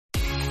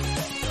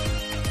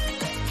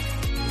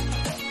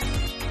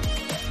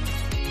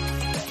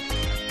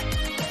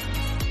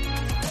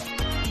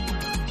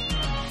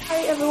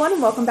everyone,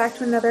 and welcome back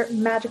to another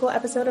magical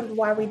episode of the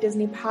Why We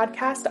Disney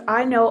podcast.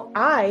 I know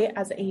I,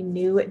 as a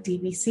new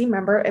DVC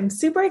member, am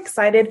super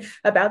excited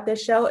about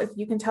this show. If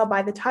you can tell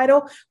by the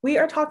title, we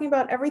are talking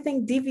about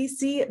everything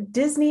DVC,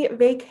 Disney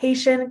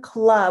Vacation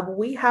Club.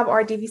 We have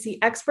our DVC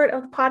expert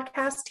of the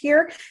podcast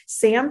here,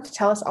 Sam, to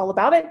tell us all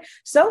about it.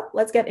 So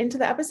let's get into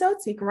the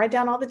episode so you can write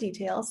down all the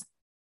details.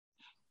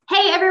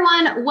 Hey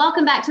everyone,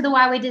 welcome back to the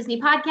Why We Disney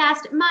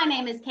podcast. My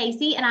name is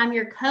Casey and I'm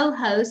your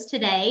co-host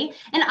today.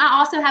 And I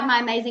also have my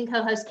amazing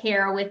co-host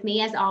Kara with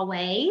me as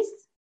always.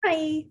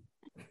 Hi.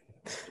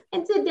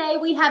 And today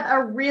we have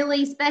a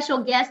really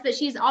special guest, but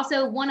she's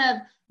also one of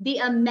the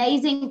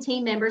amazing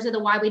team members of the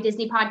Why We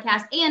Disney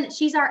podcast, and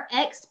she's our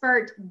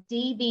expert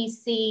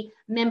DVC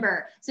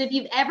member. So if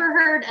you've ever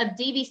heard of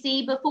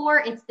DVC before,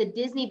 it's the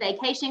Disney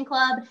Vacation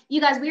Club.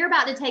 You guys, we're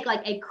about to take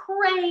like a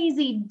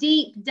crazy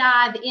deep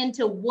dive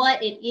into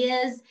what it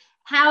is,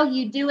 how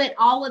you do it,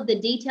 all of the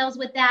details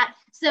with that.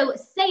 So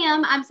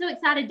Sam, I'm so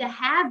excited to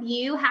have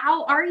you.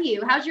 How are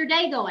you? How's your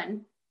day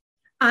going?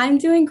 I'm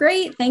doing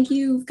great. Thank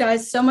you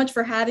guys so much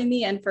for having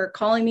me and for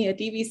calling me a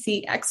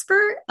DVC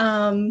expert.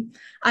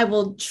 I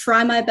will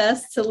try my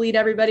best to lead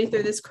everybody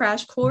through this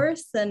crash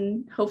course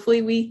and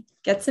hopefully we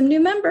get some new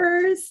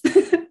members.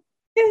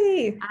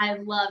 Yay. I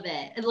love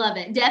it. I love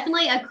it.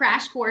 Definitely a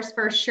crash course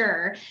for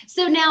sure.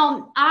 So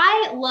now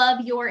I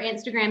love your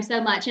Instagram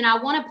so much and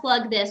I want to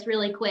plug this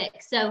really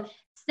quick. So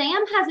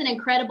Sam has an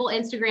incredible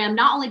Instagram,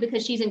 not only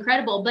because she's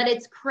incredible, but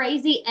it's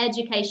crazy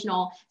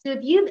educational. So if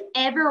you've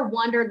ever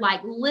wondered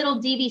like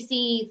little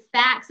DVC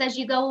facts as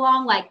you go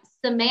along, like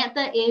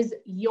Samantha is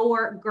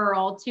your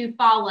girl to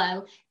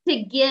follow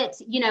to get,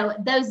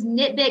 those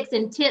nitpicks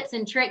and tips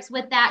and tricks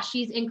with that.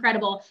 She's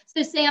incredible.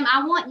 So Sam,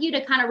 I want you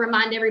to kind of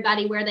remind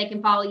everybody where they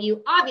can follow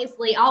you.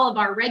 Obviously, all of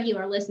our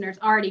regular listeners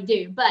already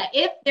do, but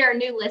if they're a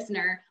new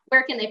listener,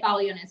 where can they follow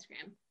you on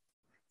Instagram?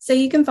 So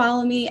you can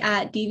follow me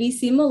at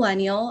DVC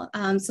Millennial.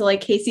 So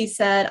like Casey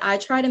said, I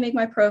try to make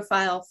my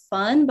profile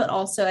fun, but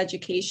also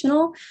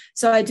educational.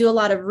 So I do a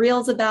lot of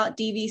reels about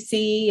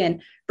DVC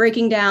and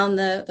breaking down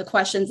the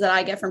questions that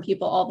I get from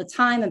people all the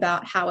time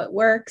about how it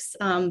works.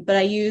 But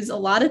I use a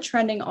lot of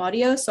trending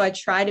audio, so I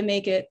try to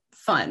make it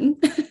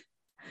fun.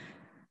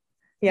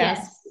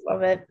 Yes.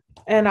 Love it.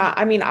 And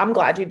I'm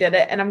glad you did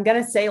it. And I'm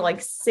going to say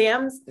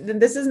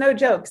this is no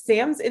joke.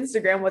 Sam's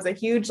Instagram was a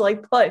huge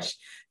push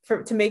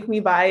to make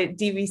me buy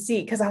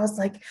DVC. Cause I was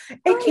like,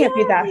 it can't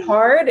be that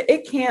hard.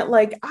 It can't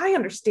I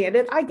understand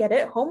it. I get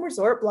it. Home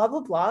resort, blah,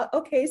 blah, blah.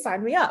 Okay.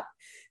 Sign me up.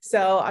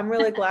 So I'm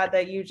really glad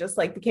that you just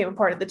became a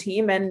part of the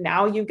team and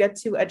now you get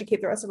to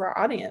educate the rest of our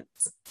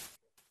audience.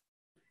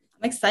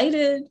 I'm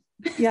excited.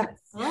 Yeah.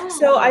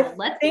 So I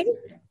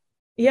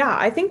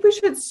think we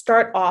should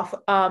start off,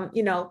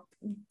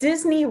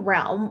 Disney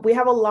realm. We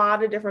have a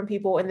lot of different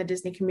people in the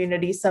Disney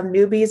community, some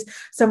newbies,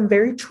 some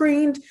very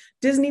trained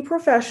Disney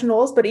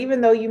professionals, but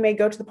even though you may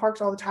go to the parks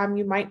all the time,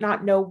 you might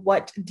not know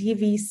what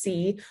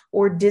DVC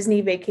or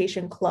Disney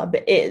Vacation Club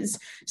is.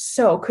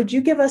 So could you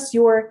give us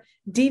your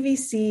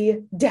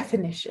DVC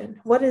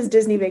definition? What is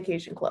Disney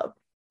Vacation Club?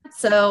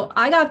 So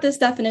I got this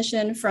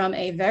definition from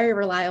a very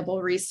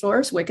reliable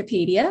resource,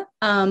 Wikipedia,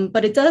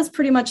 but it does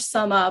pretty much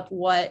sum up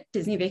what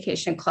Disney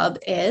Vacation Club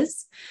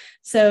is.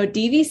 So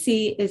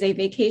DVC is a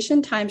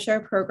vacation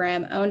timeshare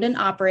program owned and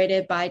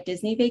operated by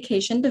Disney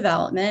Vacation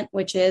Development,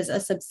 which is a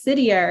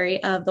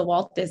subsidiary of the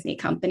Walt Disney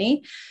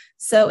Company.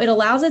 So it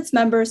allows its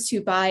members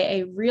to buy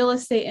a real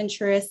estate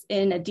interest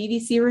in a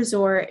DVC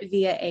resort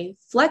via a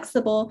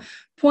flexible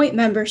point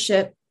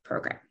membership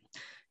program.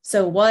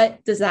 So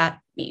what does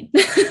that mean?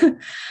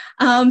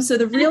 So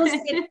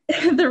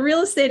the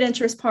real estate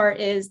interest part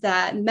is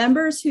that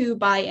members who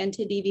buy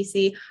into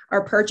DVC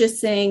are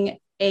purchasing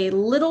a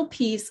little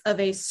piece of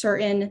a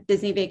certain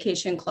Disney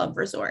Vacation Club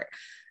resort.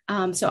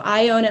 So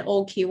I own at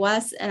Old Key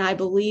West, and I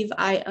believe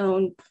I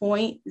own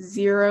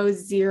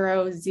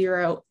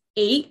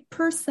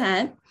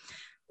 0.0008%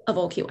 of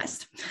Old Key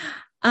West.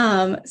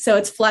 So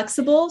it's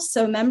flexible.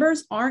 So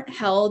members aren't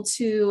held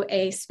to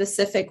a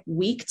specific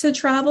week to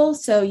travel.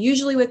 So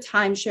usually with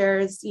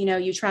timeshares,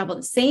 you travel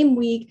the same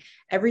week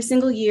every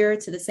single year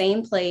to the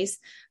same place,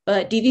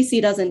 but DVC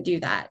doesn't do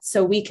that.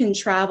 So we can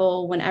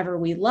travel whenever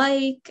we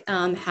like,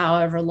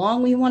 however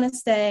long we want to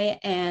stay,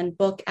 and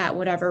book at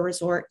whatever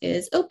resort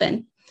is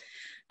open.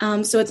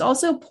 So it's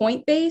also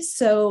point-based.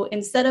 So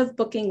instead of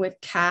booking with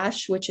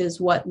cash, which is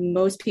what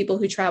most people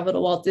who travel to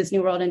Walt Disney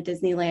World and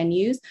Disneyland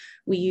use,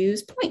 we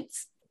use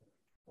points.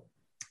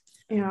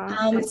 Yeah.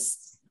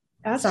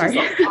 Sorry.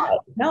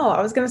 No,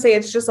 I was going to say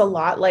it's just a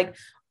lot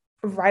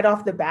right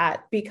off the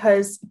bat,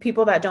 because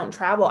people that don't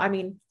travel,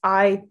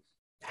 I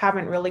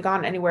haven't really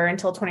gone anywhere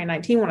until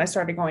 2019 when I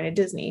started going to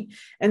Disney.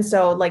 And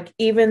so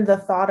even the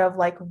thought of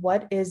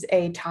what is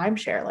a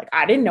timeshare?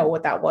 I didn't know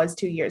what that was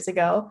 2 years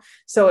ago.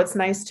 So it's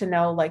nice to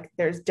know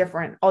there's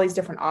all these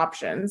different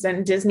options,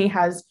 and Disney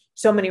has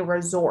so many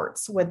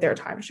resorts with their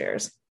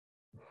timeshares.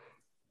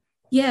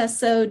 Yeah,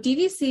 so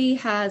DVC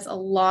has a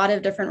lot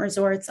of different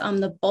resorts.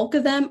 The bulk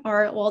of them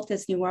are at Walt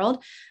Disney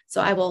World.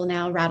 So I will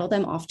now rattle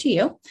them off to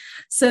you.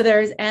 So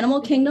there's Animal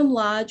Kingdom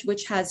Lodge,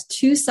 which has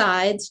two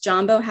sides,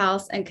 Jambo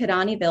House and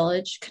Kidani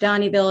Village.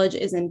 Kidani Village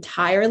is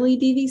entirely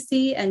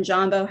DVC, and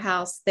Jambo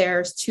House,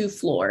 there's 2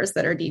 floors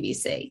that are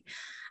DVC.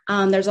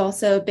 There's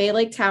also Bay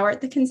Lake Tower at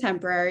the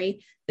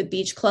Contemporary, the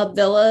Beach Club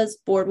Villas,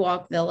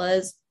 Boardwalk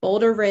Villas,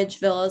 Boulder Ridge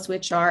Villas,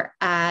 which are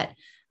at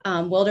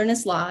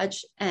Wilderness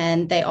Lodge,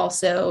 and they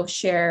also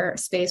share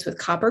space with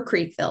Copper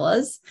Creek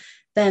Villas.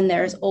 Then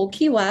there's Old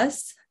Key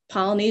West,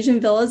 Polynesian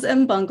Villas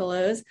and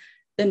Bungalows,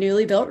 the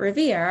newly built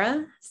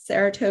Riviera,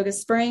 Saratoga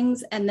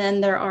Springs, and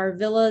then there are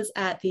villas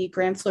at the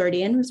Grand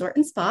Floridian Resort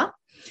and Spa.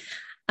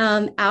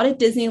 Out at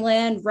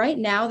Disneyland, right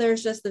now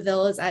there's just the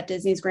villas at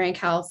Disney's Grand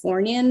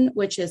Californian,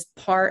 which is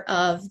part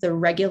of the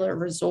regular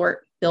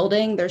resort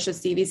building. There's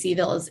just DVC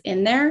villas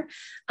in there,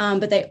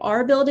 but they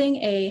are building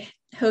a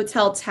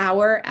hotel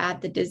tower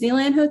at the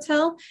Disneyland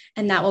Hotel,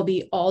 and that will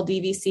be all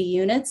DVC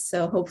units.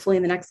 So hopefully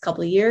in the next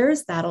couple of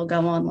years, that'll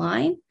go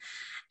online.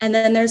 And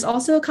then there's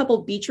also a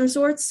couple beach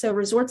resorts, so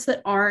resorts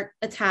that aren't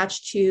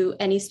attached to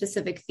any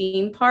specific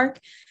theme park.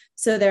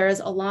 So there's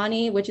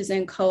Alani, which is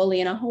in Ko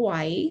Olina,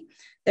 Hawaii.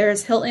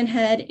 There's Hilton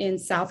Head in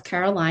South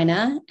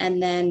Carolina,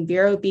 and then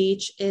Vero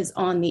Beach is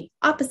on the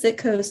opposite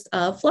coast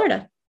of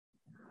Florida.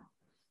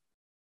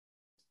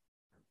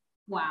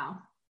 Wow.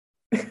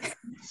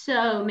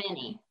 So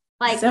many.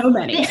 Like so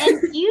many.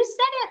 And you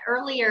said it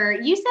earlier,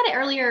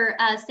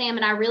 Sam,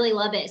 and I really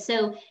love it.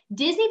 So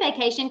Disney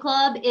Vacation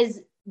Club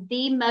is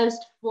the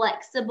most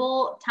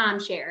flexible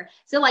timeshare.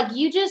 So like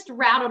you just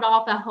rattled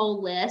off a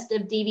whole list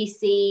of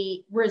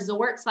DVC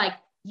resorts. Like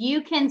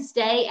you can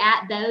stay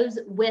at those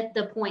with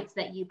the points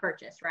that you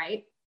purchase,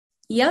 right?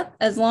 Yep.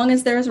 As long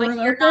as there's room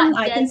open,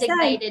 I can stay. You're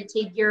not designated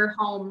to your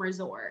home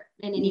resort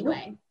in any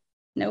way.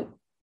 Nope.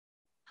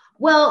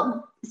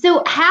 Well,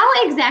 so how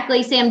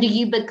exactly, Sam, do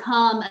you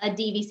become a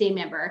DVC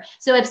member?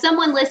 So if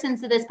someone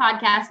listens to this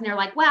podcast and they're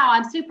like, wow,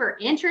 I'm super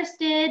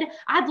interested,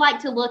 I'd like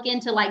to look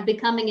into like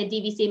becoming a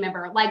DVC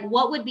member, like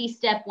what would be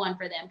step 1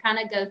 for them? Kind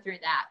of go through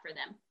that for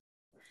them.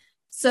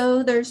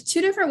 So there's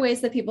 2 different ways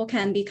that people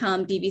can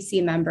become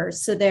DVC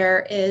members. So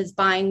there is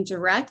buying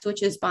direct,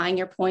 which is buying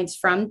your points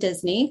from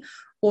Disney,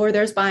 or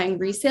there's buying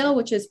resale,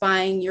 which is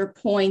buying your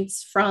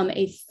points from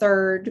a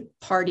third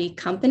party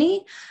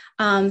company.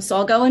 So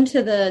I'll go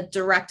into the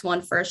direct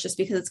one first, just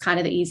because it's kind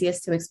of the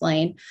easiest to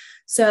explain.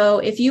 So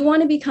if you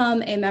want to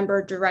become a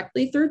member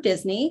directly through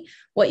Disney,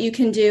 what you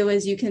can do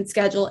is you can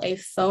schedule a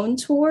phone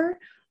tour,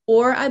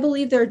 or I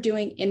believe they're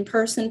doing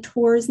in-person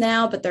tours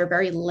now, but they're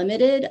very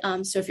limited.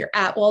 So if you're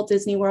at Walt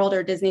Disney World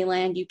or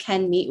Disneyland, you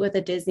can meet with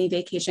a Disney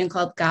Vacation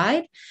Club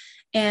guide.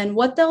 And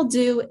what they'll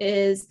do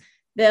is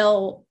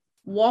they'll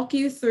walk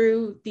you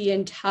through the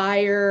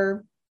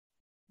entire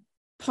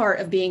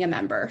part of being a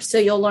member. So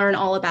you'll learn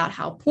all about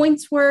how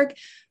points work,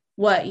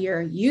 what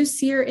your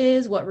use year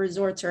is, what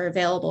resorts are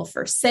available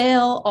for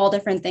sale, all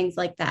different things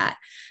like that.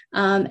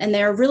 And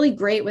they're really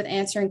great with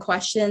answering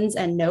questions,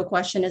 and no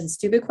question is a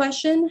stupid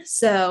question.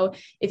 So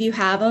if you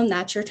have them,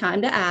 that's your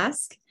time to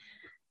ask.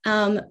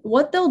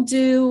 What they'll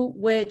do,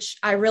 which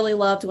I really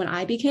loved when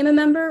I became a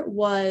member,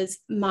 was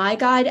my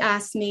guide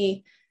asked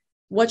me,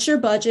 what's your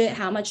budget?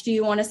 How much do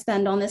you want to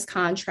spend on this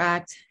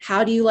contract?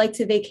 How do you like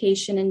to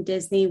vacation in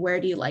Disney? Where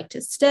do you like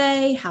to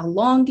stay? How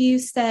long do you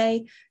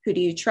stay? Who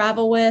do you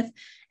travel with?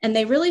 And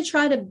they really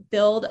try to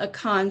build a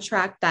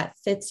contract that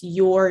fits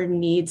your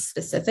needs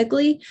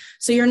specifically.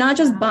 So you're not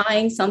just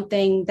buying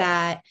something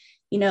that,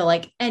 you know,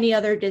 like any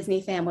other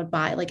Disney fan would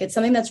buy. Like it's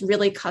something that's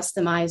really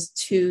customized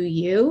to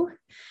you.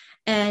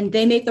 And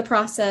they make the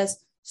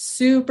process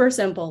super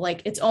simple.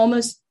 Like it's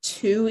almost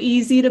too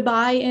easy to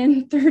buy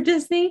in through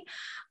Disney.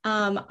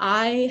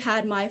 I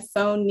had my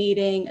phone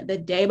meeting the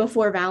day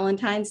before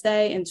Valentine's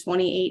Day in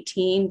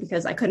 2018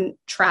 because I couldn't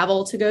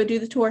travel to go do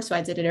the tour. So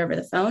I did it over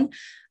the phone.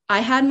 I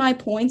had my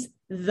points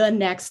the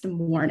next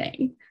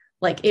morning.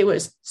 Like it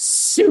was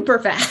super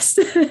fast.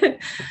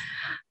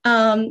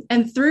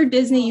 And through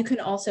Disney, you can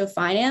also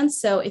finance.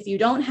 So if you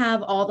don't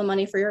have all the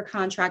money for your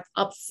contract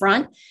up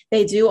front,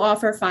 they do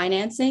offer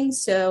financing.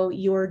 So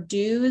your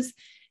dues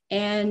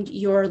and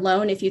your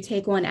loan, if you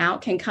take one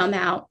out, can come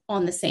out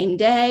on the same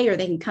day, or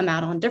they can come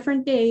out on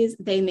different days.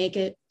 They make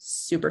it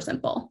super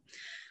simple.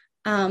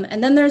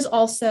 And then there's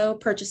also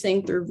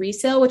purchasing through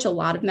resale, which a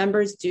lot of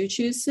members do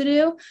choose to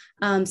do.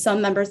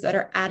 Some members that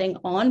are adding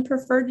on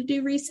prefer to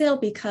do resale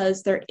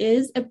because there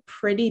is a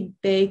pretty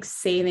big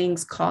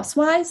savings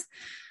cost-wise.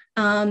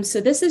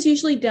 So this is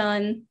usually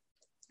done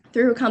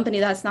through a company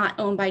that's not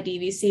owned by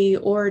DVC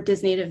or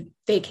Disney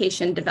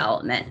Vacation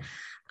Development.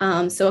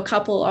 So a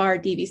couple are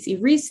DVC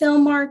Resale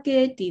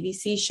Market,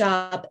 DVC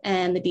Shop,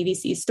 and the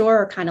DVC Store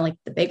are kind of like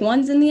the big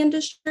ones in the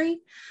industry.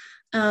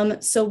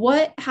 So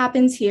what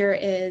happens here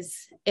is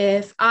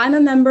if I'm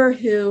a member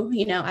who,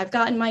 you know, I've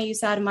gotten my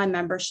use out of my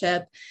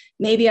membership,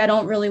 maybe I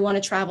don't really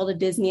want to travel to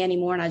Disney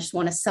anymore and I just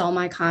want to sell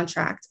my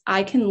contract,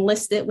 I can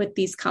list it with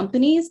these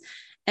companies,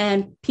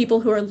 and people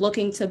who are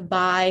looking to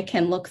buy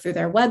can look through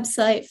their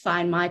website,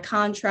 find my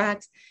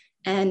contract,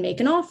 and make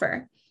an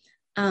offer.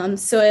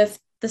 So if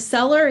the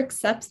seller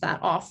accepts that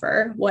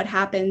offer, what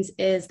happens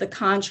is the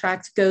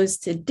contract goes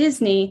to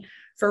Disney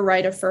for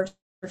right of first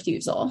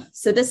refusal.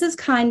 So this is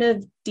kind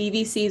of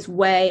DVC's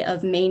way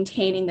of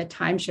maintaining the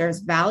timeshare's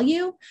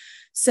value.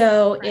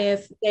 So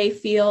if they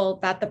feel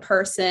that the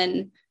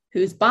person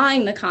who's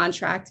buying the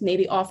contract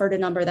maybe offered a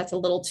number that's a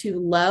little too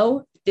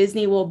low,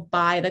 Disney will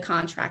buy the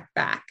contract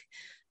back.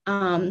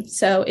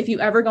 So if you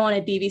ever go on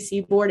a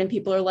DVC board and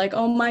people are like,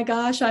 oh my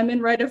gosh, I'm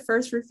in right of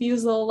first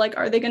refusal, like,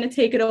 are they going to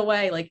take it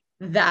away? Like,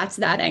 that's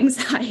that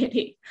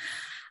anxiety.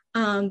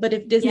 But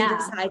if Disney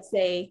decides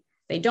they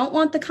don't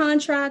want the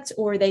contract,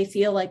 or they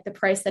feel like the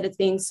price that it's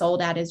being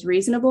sold at is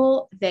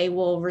reasonable, they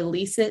will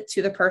release it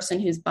to the person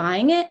who's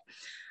buying it.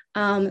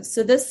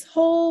 So this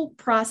whole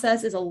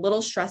process is a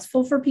little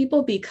stressful for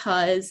people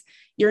because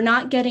you're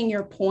not getting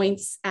your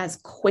points as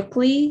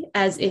quickly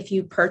as if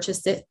you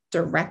purchased it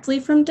directly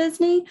from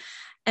Disney.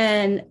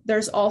 And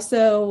there's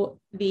also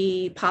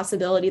the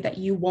possibility that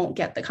you won't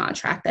get the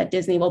contract, that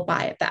Disney will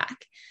buy it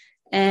back.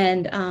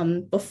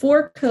 And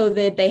before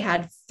COVID, they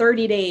had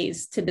 30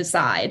 days to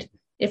decide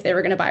if they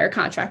were going to buy your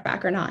contract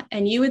back or not.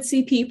 And you would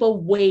see people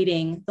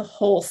waiting the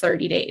whole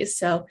 30 days.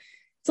 So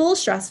it's a little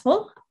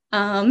stressful.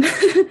 And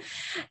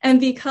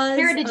because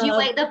Sarah, did you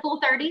wait the full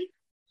 30?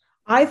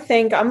 I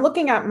think I'm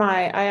looking at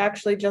I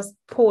actually just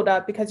pulled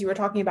up, because you were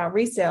talking about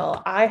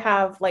resale. I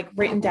have like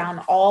written down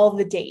all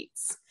the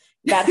dates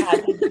that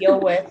had to deal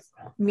with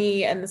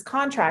me and this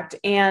contract.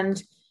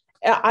 And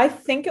I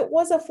think it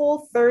was a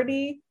full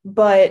 30,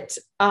 but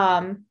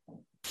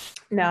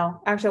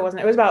no, actually it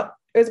wasn't. It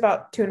was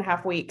about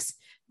 2.5 weeks,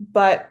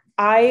 but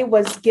I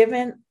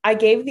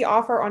gave the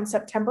offer on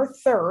September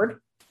 3rd.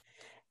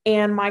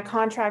 And my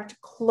contract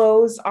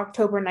closed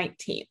October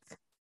 19th.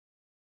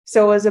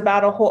 So it was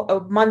about a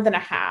month and a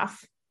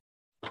half,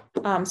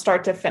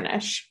 start to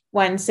finish.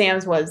 When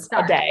Sam's was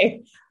a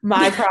day,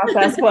 my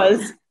process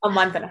was a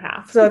month and a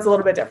half. So it's a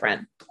little bit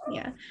different.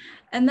 Yeah.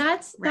 And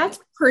that's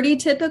pretty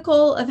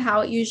typical of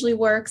how it usually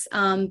works.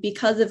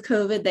 Because of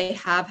COVID, they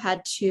have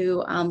had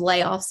to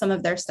lay off some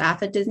of their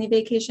staff at Disney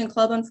Vacation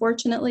Club,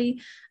 unfortunately.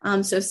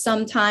 So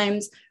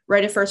sometimes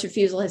right of first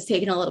refusal has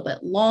taken a little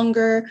bit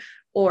longer,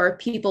 or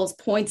people's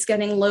points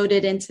getting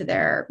loaded into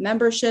their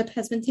membership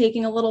has been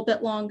taking a little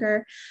bit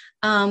longer.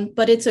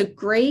 But it's a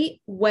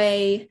great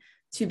way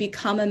to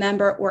become a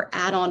member or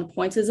add on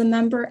points as a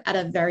member at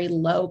a very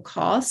low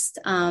cost.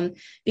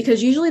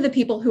 Because usually the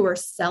people who are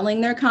selling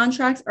their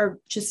contracts are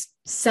just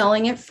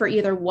selling it for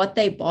either what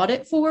they bought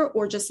it for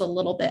or just a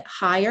little bit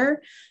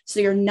higher. So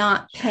you're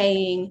not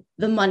paying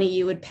the money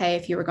you would pay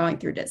if you were going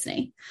through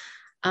Disney.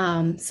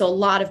 So a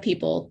lot of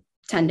people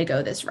tend to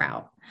go this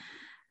route.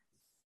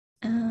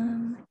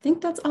 I think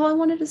that's all I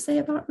wanted to say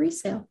about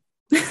resale.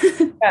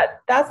 Yeah,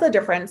 that's the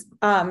difference.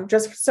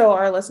 Just so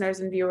our listeners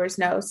and viewers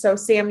know. So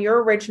Sam,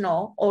 your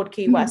original Old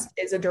Key West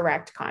is a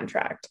direct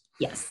contract.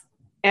 Yes.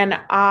 And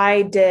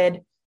I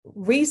did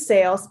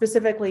resale,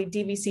 specifically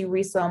DVC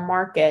Resale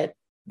Market,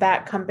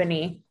 that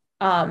company,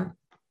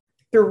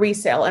 through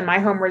resale. And my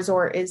home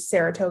resort is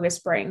Saratoga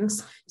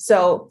Springs.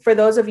 So for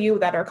those of you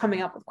that are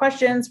coming up with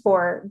questions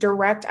for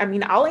direct, I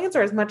mean, I'll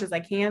answer as much as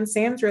I can.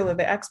 Sam's really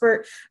the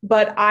expert,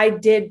 but I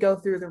did go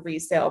through the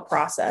resale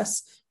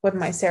process with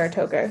my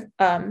Saratoga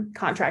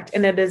contract.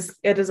 And it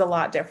is a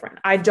lot different.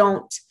 I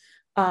don't,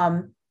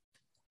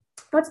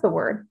 what's the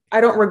word? I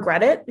don't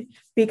regret it,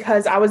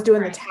 because I was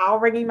doing the towel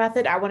rigging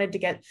method. I wanted to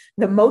get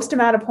the most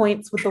amount of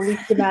points with the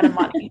least amount of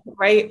money,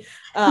 right?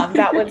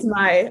 That was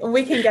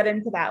we can get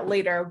into that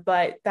later,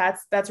 but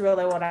that's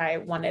really what I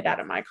wanted out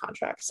of my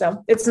contract.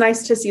 So it's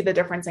nice to see the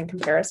difference in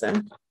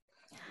comparison.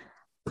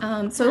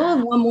 So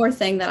one more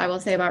thing that I will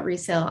say about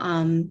resale,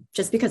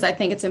 just because I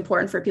think it's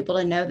important for people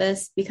to know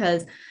this,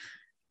 because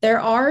there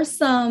are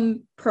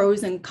some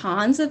pros and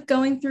cons of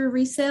going through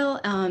resale.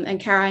 And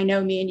Kara, I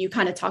know me and you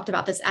kind of talked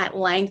about this at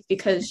length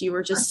because you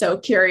were just so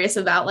curious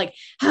about like,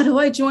 how do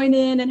I join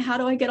in and how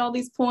do I get all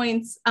these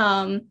points?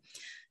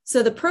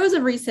 So the pros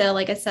of resale,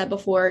 like I said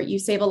before, you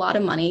save a lot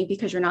of money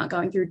because you're not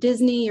going through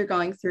Disney, you're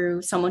going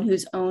through someone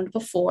who's owned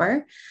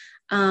before.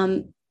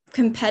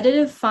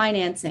 Competitive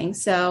financing.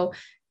 So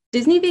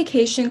Disney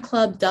Vacation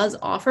Club does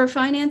offer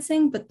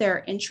financing, but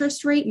their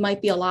interest rate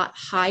might be a lot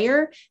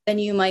higher than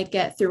you might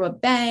get through a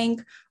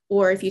bank,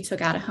 or if you took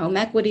out a home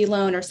equity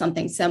loan or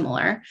something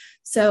similar.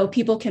 So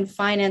people can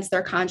finance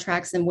their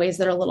contracts in ways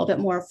that are a little bit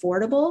more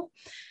affordable.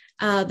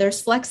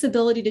 There's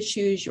flexibility to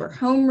choose your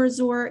home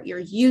resort, your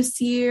use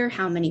year,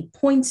 how many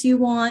points you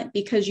want,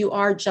 because you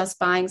are just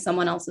buying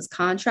someone else's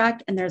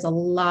contract, and there's a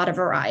lot of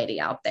variety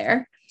out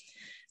there.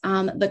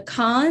 The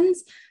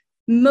cons,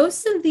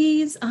 most of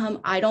these,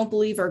 I don't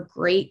believe are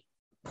great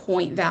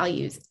point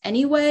values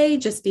anyway,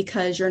 just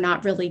because you're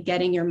not really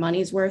getting your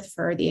money's worth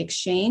for the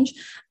exchange.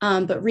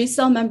 But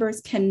resale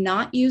members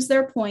cannot use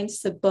their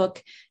points to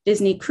book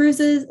Disney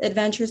Cruises,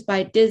 Adventures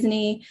by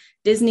Disney,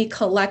 Disney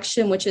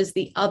Collection, which is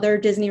the other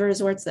Disney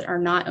resorts that are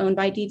not owned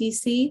by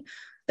DVC,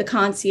 the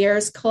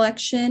Concierge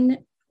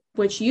Collection,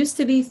 which used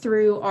to be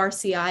through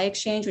RCI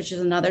Exchange, which is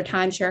another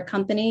timeshare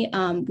company.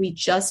 We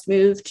just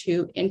moved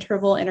to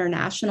Interval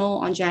International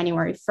on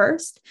January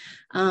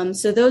 1st.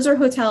 So those are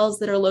hotels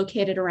that are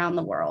located around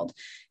the world.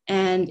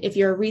 And if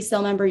you're a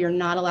resale member, you're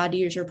not allowed to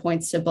use your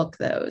points to book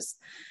those.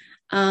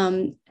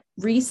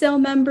 Resale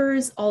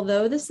members,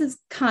 although this is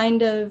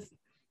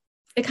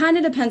it kind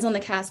of depends on the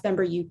cast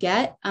member you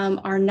get,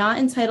 are not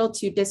entitled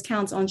to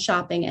discounts on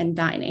shopping and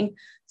dining.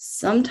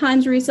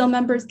 Sometimes resale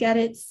members get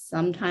it,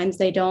 sometimes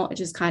they don't. It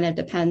just kind of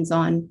depends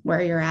on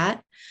where you're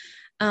at.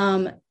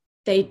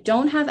 They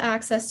don't have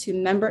access to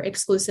member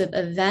exclusive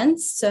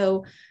events.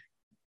 So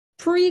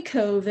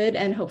pre-COVID,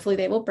 and hopefully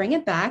they will bring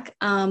it back,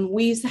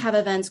 we used to have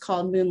events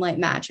called Moonlight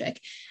Magic,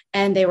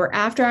 and they were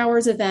after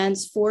hours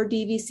events for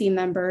DVC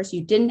members.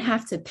 You didn't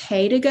have to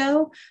pay to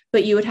go,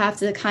 but you would have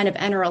to kind of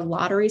enter a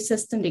lottery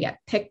system to get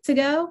picked to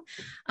go.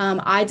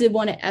 I did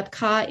one at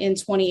Epcot in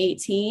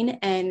 2018,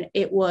 and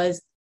it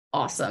was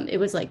awesome. It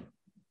was like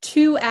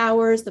 2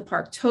 hours, the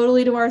park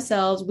totally to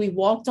ourselves. We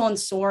walked on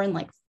Soarin'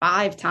 like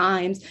 5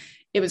 times.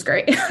 It was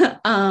great.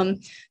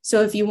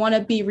 So if you want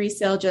to be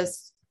resale,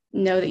 just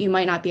know that you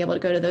might not be able to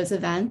go to those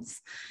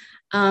events.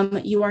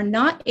 You are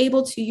not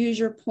able to use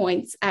your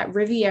points at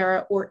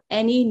Riviera or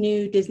any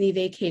new Disney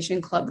Vacation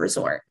Club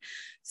resort.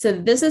 So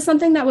this is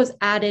something that was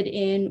added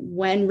in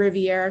when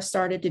Riviera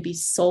started to be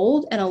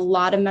sold. And a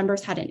lot of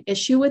members had an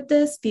issue with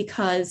this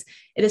because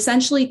it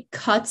essentially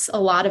cuts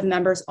a lot of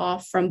members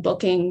off from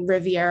booking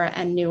Riviera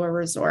and newer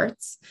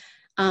resorts.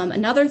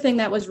 Another thing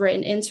that was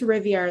written into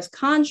Riviera's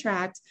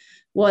contract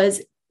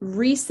was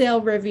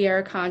resale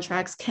Riviera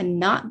contracts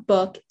cannot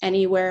book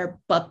anywhere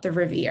but the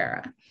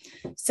Riviera.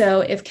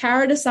 So if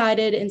Kara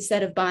decided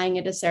instead of buying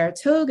into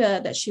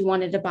Saratoga that she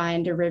wanted to buy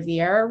into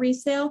Riviera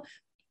resale,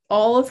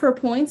 all of her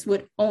points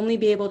would only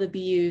be able to be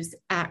used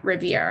at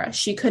Riviera.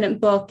 She couldn't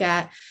book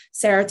at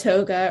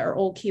Saratoga or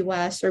Old Key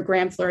West or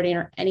Grand Floridian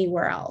or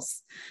anywhere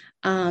else.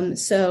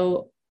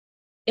 So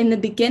in the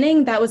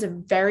beginning, that was a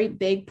very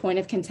big point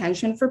of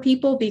contention for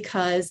people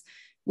because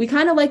we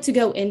kind of like to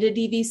go into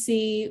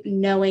DVC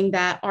knowing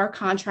that our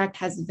contract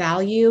has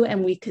value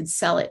and we could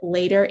sell it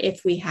later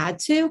if we had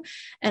to.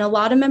 And a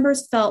lot of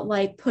members felt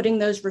like putting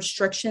those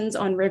restrictions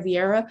on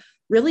Riviera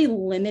really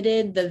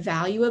limited the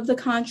value of the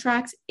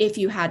contract if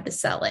you had to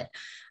sell it.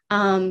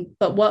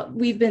 But what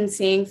we've been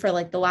seeing for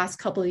like the last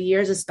couple of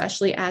years,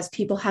 especially as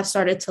people have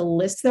started to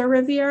list their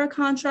Riviera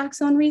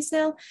contracts on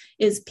resale,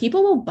 is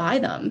people will buy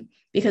them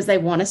because they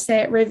want to stay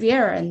at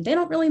Riviera and they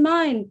don't really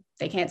mind.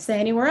 They can't stay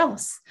anywhere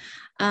else.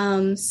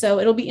 So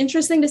it'll be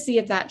interesting to see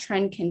if that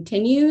trend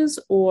continues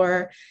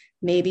or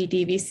maybe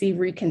DVC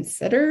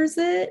reconsiders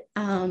it.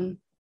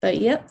 But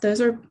yep,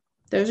 those are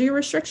your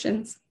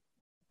restrictions.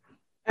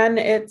 And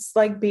it's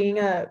like being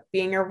a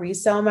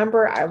resale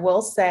member, I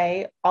will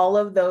say all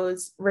of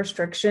those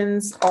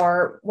restrictions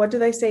are, what do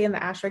they say in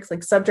the asterisks,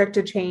 like subject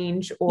to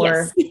change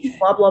or yes.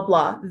 Blah, blah,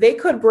 blah. They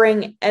could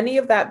bring any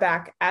of that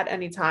back at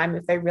any time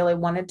if they really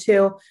wanted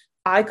to.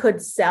 I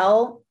could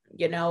sell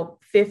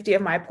 50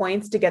 of my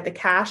points to get the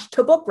cash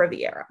to book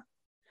Riviera.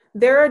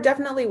 There are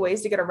definitely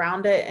ways to get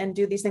around it and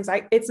do these things.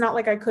 It's not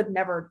like I could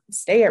never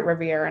stay at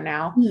Riviera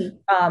now.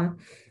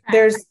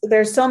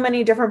 There's so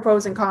many different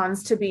pros and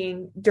cons to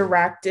being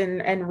direct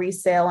and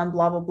resale and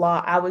blah, blah,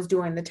 blah. I was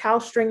doing the towel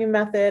stringing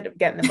method of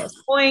getting the most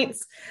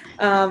points.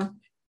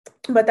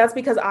 But that's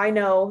because I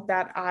know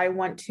that I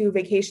want to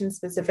vacation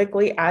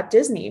specifically at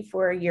Disney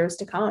for years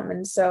to come.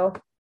 And so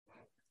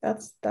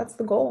that's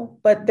the goal,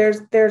 but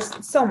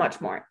there's so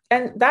much more.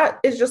 And that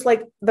is just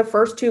like the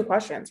first 2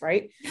 questions,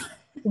 right?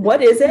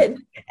 What is it?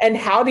 And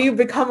how do you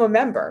become a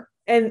member?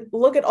 And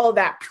look at all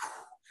that.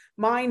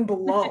 Mind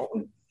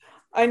blown.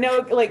 I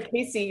know, like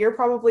Casey, you're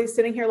probably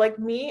sitting here like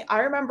me.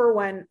 I remember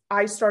when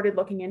I started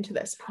looking into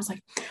this, I was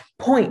like,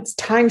 points,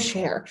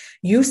 timeshare,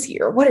 use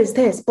here. What is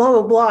this? Blah,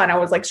 blah, blah. And I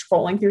was like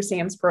scrolling through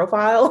Sam's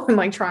profile and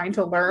like trying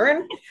to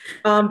learn.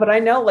 But I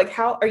know, like,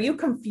 how are you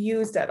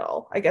confused at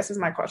all? I guess is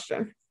my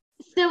question.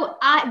 So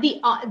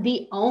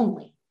the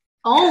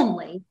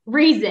only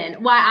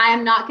reason why I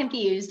am not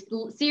confused,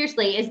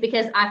 seriously, is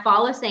because I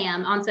follow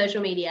Sam on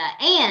social media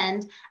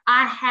and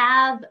I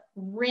have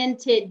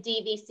rented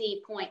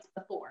DVC points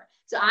before.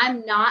 So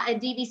I'm not a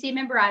DVC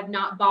member. I've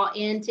not bought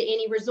into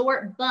any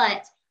resort,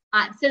 but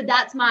so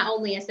that's my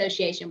only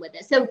association with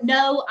it. So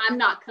no, I'm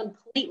not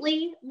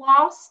completely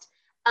lost.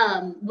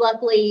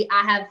 Luckily,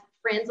 I have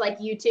friends like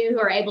you two who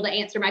are able to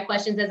answer my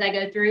questions as I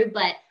go through,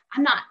 but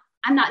I'm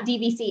not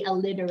DVC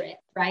illiterate,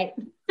 right?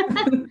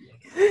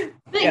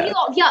 But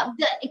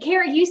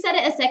Kara, you said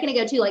it a second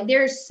ago too, like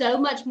there's so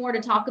much more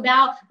to talk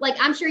about. Like,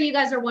 I'm sure you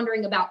guys are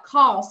wondering about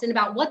cost and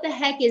about what the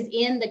heck is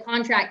in the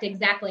contract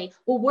exactly.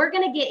 Well, we're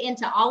going to get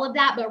into all of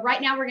that, but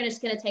right now we're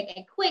just going to take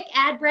a quick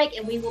ad break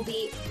and we will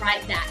be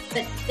right back.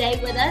 But stay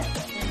with us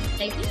and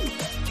stay tuned.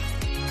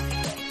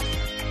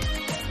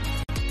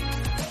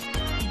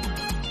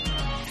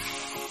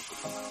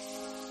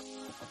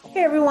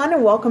 Hey everyone,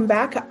 and welcome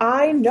back.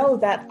 I know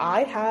that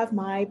I have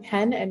my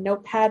pen and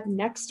notepad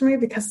next to me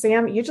because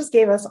Sam, you just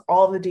gave us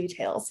all the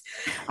details.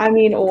 I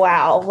mean,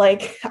 wow,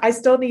 like I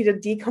still need to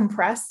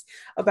decompress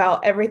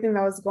about everything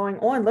that was going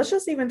on. Let's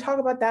just even talk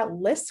about that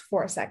list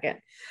for a second.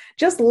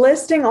 Just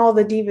listing all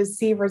the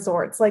DVC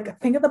resorts,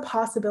 like think of the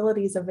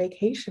possibilities of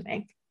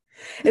vacationing.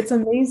 It's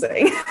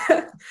amazing.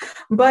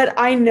 But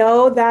I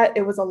know that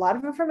it was a lot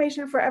of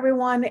information for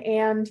everyone,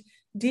 and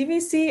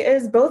DVC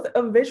is both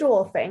a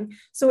visual thing.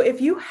 So if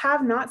you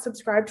have not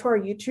subscribed to our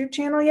YouTube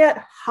channel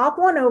yet, hop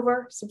on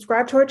over,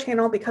 subscribe to our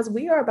channel because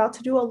we are about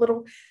to do a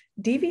little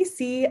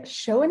DVC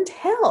show and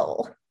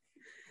tell.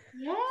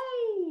 Yay!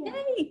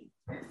 Yay.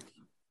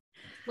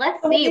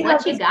 Let's see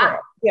what you got.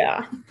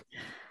 Yeah.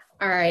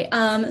 All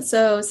right.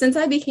 So since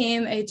I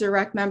became a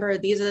direct member,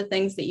 these are the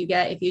things that you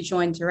get if you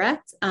join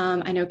direct.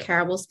 I know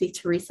Kara will speak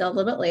to resale a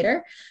little bit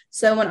later.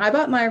 So when I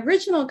bought my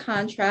original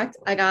contract,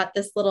 I got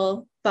this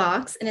little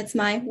box and it's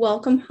my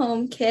welcome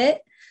home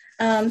kit.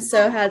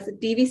 So it has a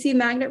DVC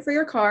magnet for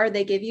your car.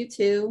 They give you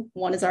two.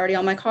 One is already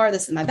on my car.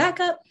 This is my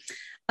backup.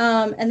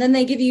 And then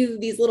they give you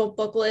these little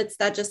booklets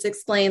that just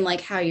explain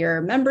like how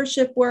your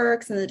membership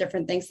works and the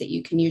different things that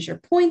you can use your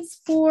points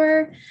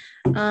for.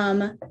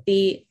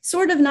 The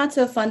sort of not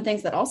so fun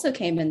things that also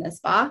came in this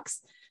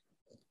box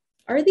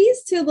are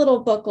these two little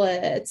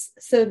booklets.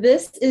 So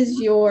this is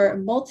your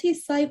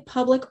multi-site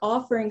public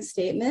offering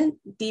statement.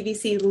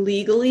 DVC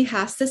legally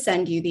has to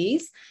send you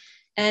these.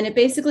 And it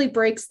basically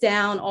breaks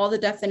down all the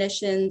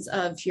definitions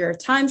of your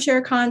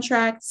timeshare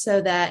contract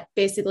so that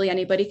basically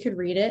anybody could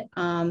read it.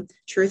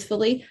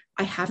 Truthfully,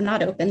 I have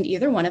not opened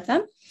either one of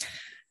them.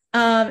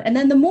 And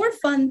then the more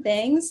fun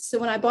things. So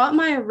when I bought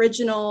my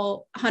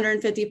original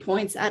 150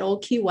 points at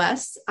Old Key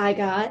West, I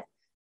got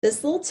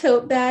this little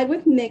tote bag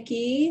with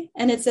Mickey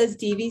and it says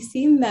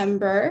DVC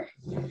member.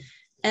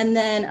 And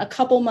then a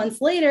couple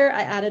months later,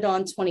 I added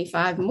on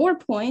 25 more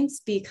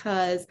points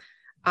because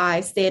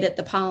I stayed at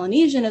the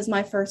Polynesian as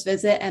my first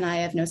visit and I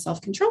have no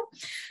self-control.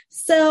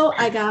 So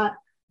I got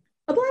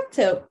a black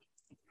tote.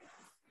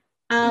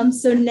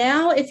 So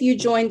now if you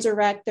join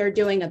direct, they're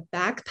doing a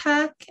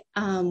backpack,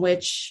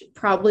 which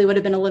probably would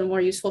have been a little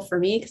more useful for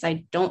me because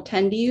I don't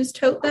tend to use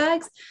tote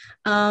bags.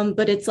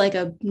 But it's like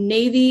a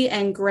navy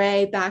and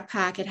gray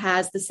backpack. It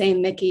has the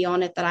same Mickey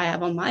on it that I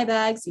have on my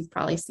bags. You've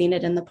probably seen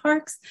it in the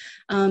parks.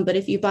 But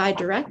if you buy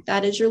direct,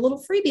 that is your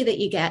little freebie that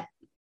you get.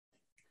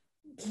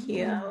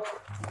 Yeah.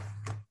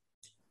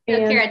 So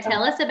Kara,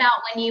 tell us about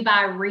when you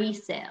buy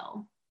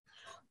resale.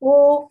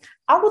 Well,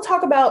 I will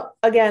talk about,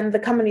 again, the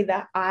company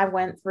that I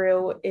went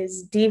through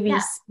is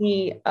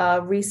DVC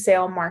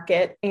Resale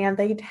Market, and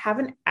they have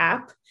an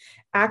app.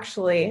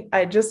 Actually,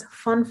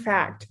 fun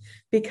fact,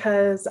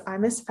 because I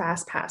miss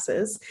fast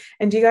passes.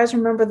 And do you guys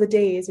remember the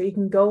days where you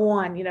can go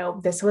on,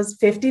 this was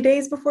 50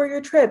 days before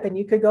your trip and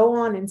you could go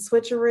on and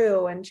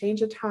switcheroo and change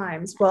the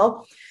times.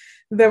 Well,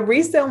 the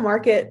Resale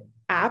Market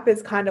app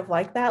is kind of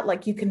like that.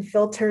 Like you can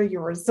filter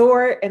your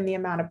resort and the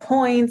amount of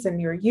points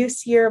and your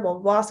use year, blah,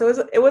 blah, blah. So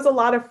it was a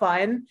lot of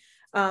fun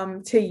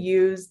to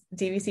use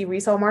DVC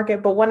Resale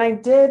Market. But when I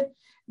did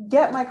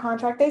get my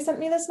contract, they sent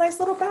me this nice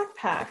little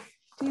backpack,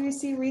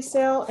 DVC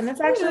Resale. And it's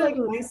actually like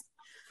nice,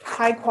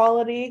 high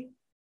quality.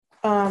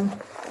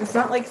 It's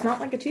not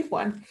like a cheap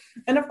one.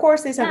 And of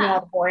course they sent me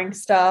all the boring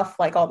stuff,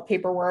 like all the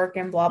paperwork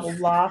and blah, blah,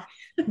 blah.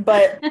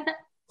 But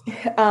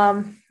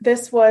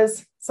this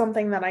was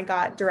something that I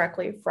got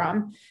directly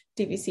from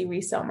DVC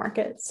Resale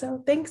Market.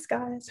 So thanks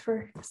guys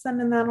for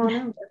sending that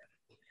on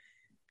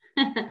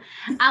over.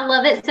 I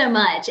love it so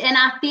much. And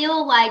I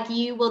feel like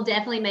you will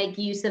definitely make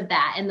use of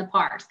that in the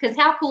parks. Because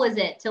how cool is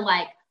it to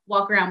like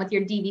walk around with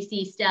your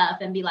DVC stuff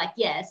and be like,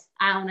 yes,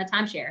 I own a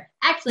timeshare.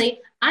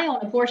 Actually, I own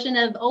a portion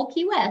of Old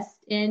Key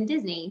West in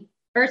Disney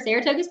or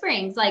Saratoga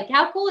Springs. Like,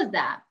 how cool is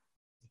that?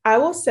 I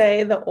will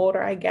say the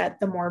older I get,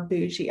 the more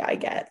bougie I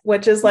get,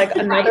 which is like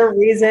another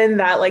reason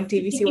that like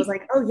DVC was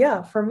like, oh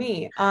yeah, for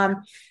me.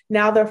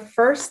 Now the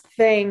first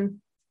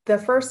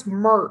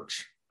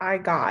merch I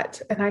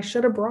got, and I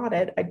should have brought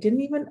it, I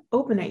didn't even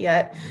open it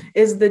yet,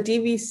 is the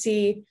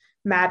DVC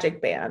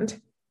Magic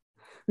Band.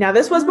 Now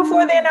this was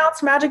before they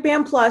announced Magic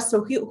Band Plus,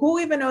 so who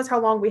even knows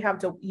how long we have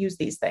to use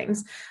these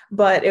things,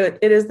 but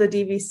it is the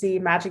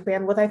DVC Magic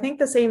Band with, I think,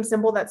 the same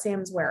symbol that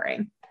Sam's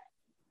wearing.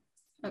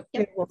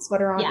 Yep. Little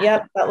sweater on. Yeah.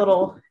 Yep, that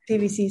little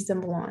DVC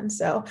symbol on.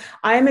 So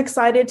I am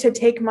excited to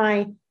take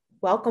my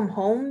welcome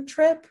home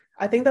trip.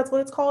 I think that's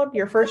what it's called.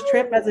 Your first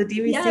trip as a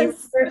DVC.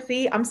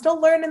 Yes. I'm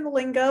still learning the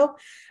lingo.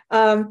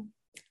 I'm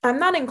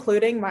not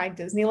including my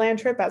Disneyland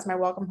trip as my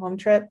welcome home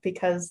trip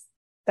because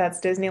that's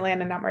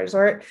Disneyland and not my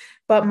resort.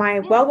 But my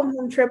welcome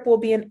home trip will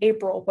be in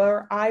April,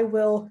 where I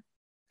will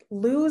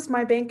lose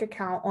my bank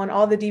account on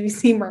all the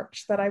DVC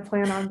merch that I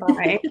plan on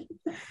buying.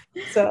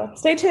 So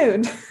stay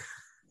tuned.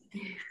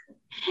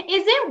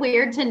 Is it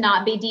weird to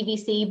not be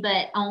DVC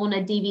but own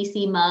a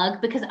DVC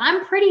mug? Because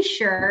I'm pretty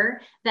sure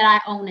that I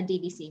own a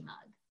DVC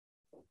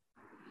mug.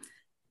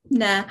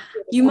 Nah,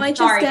 you might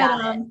just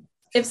get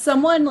If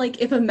someone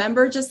if a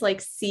member just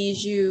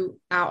sees you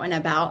out and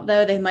about,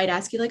 though, they might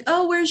ask you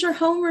oh, where's your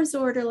home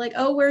resort? Or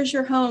oh, where's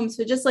your home?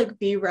 So just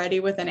be ready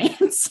with an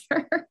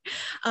answer.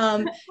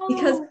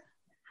 Because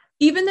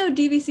even though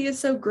DVC is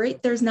so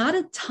great, there's not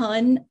a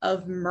ton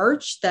of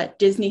merch that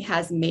Disney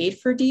has made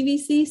for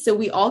DVC. So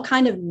we all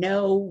kind of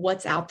know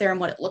what's out there and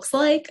what it looks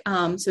like.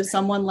 So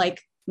someone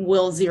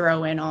will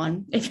zero in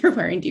on if you're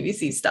wearing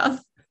DVC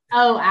stuff.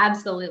 Oh,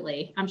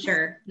 absolutely. I'm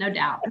sure. No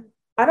doubt.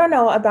 I don't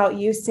know about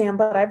you, Sam,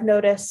 but I've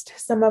noticed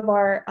some of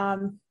our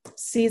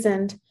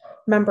seasoned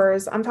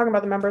members, I'm talking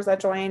about the members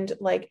that joined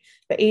the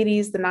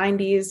 80s, the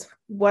 90s,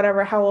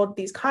 whatever, how old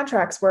these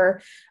contracts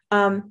were,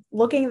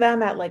 looking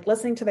them at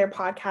listening to their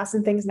podcasts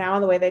and things now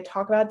and the way they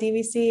talk about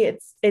DVC,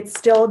 it's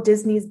still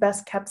Disney's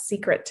best kept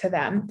secret to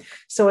them.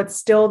 So it's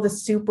still the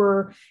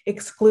super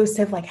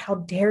exclusive, how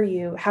dare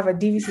you have a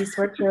DVC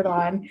sweatshirt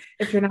on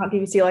if you're not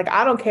DVC?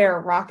 I don't care,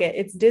 rock it.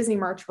 It's Disney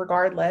merch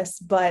regardless.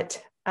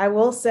 But I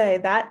will say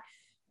that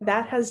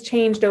has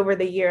changed over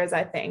the years.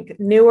 I think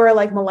newer,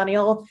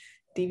 millennial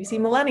DVC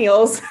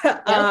millennials,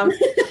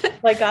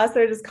 like us,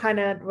 are just kind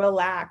of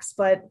relaxed,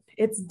 but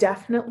it's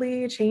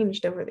definitely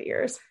changed over the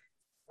years.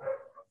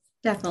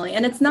 Definitely.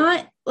 And it's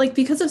not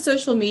because of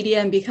social media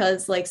and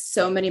because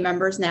so many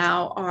members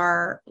now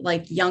are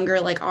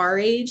younger, our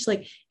age,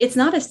 it's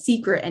not a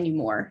secret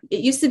anymore.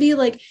 It used to be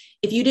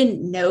if you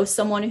didn't know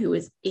someone who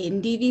was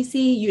in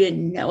DVC, you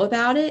didn't know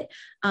about it.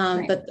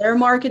 Right. But their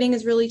marketing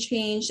has really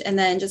changed. And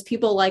then just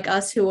people like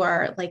us who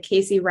are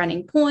Casey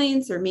running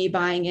points or me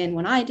buying in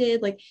when I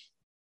did,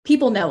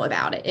 people know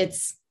about it.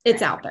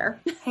 It's out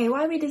there. Hey,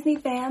 YB Disney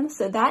fam.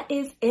 So that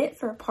is it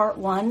for part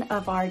 1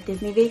 of our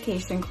Disney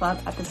Vacation Club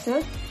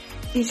episode.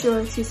 Be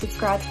sure to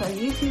subscribe to our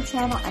YouTube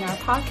channel and our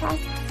podcast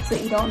so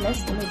that you don't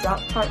miss when we drop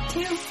part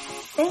 2.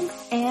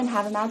 Thanks and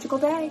have a magical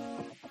day.